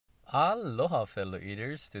Aloha, fellow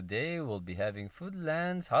eaters. Today we'll be having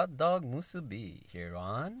Foodland's hot dog musubi here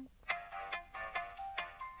on.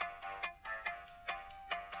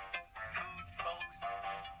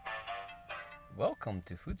 Welcome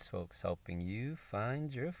to FoodzFolkz, helping you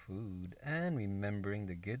find your food and remembering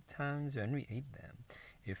the good times when we ate them.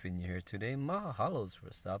 If you're new here today, mahalos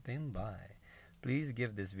for stopping by. Please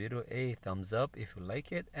give this video a thumbs up if you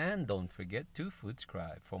like it, and don't forget to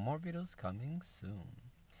subscribe for more videos coming soon.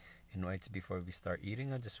 Right before we start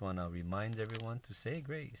eating, I just want to remind everyone to say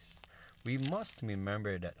grace. We must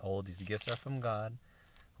remember that all these gifts are from God,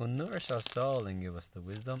 who nourish our soul and give us the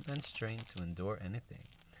wisdom and strength to endure anything.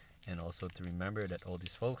 And also to remember that all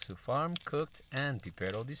these folks who farmed, cooked, and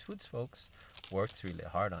prepared all these foods, folks, worked really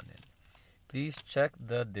hard on it. Please check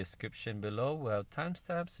the description below. We'll have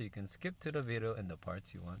timestamps so you can skip to the video and the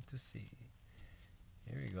parts you want to see.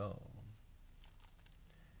 Here we go.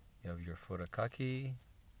 You have your furikake,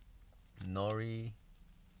 nori,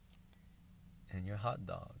 and your hot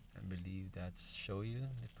dog. I believe that's shoyu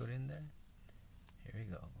they put in there. Here we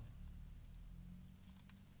go.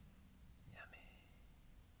 Yummy.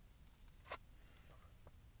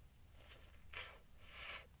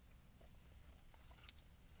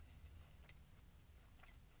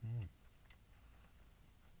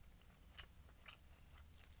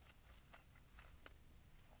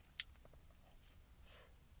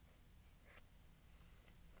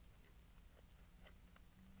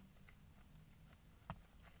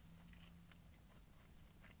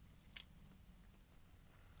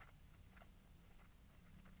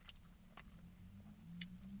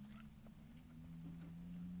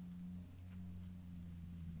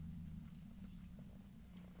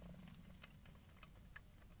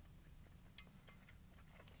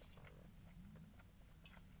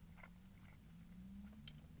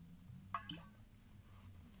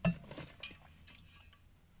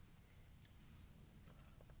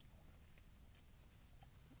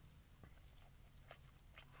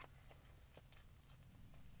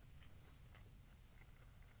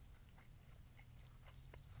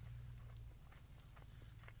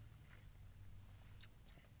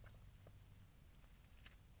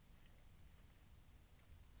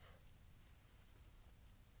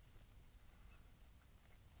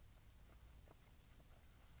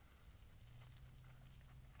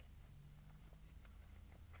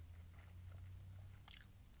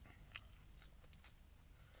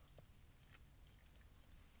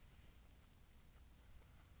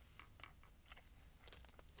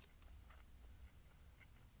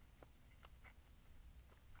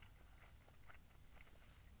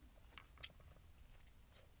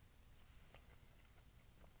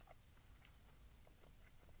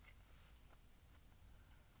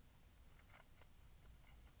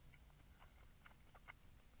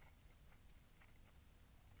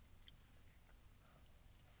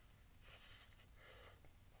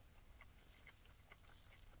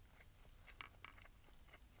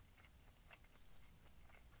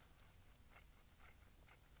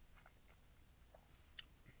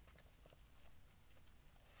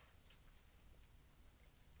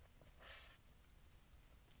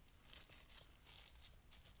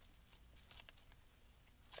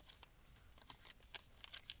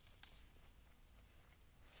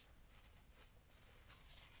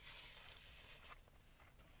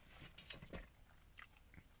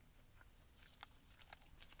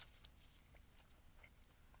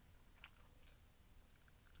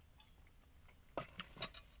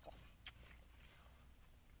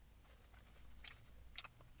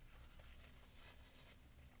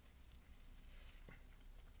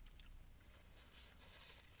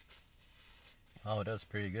 Oh, that's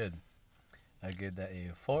pretty good. I give that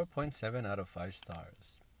a 4.7 out of 5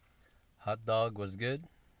 stars. Hot dog was good,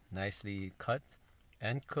 nicely cut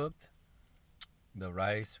and cooked. The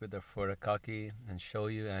rice with the furikake and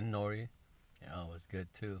shoyu and nori, yeah, was good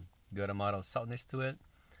too. Good amount of saltiness to it.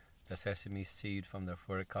 The sesame seed from the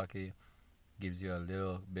furikake gives you a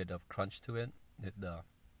little bit of crunch to it with the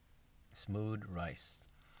smooth rice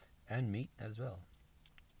and meat as well.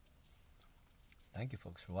 Thank you,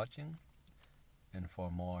 folks, for watching. And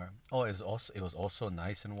for more, oh, it was also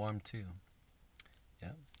nice and warm too.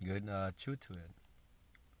 Yeah, good chew to it.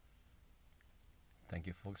 Thank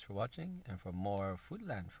you, folks, for watching. And for more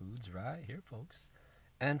Foodland Foodz right here, folks,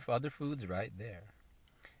 and for other foods right there.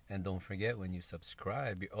 And don't forget, when you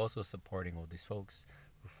subscribe, you're also supporting all these folks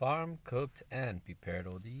who farm, cooked, and prepared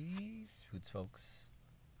all these foods, folks.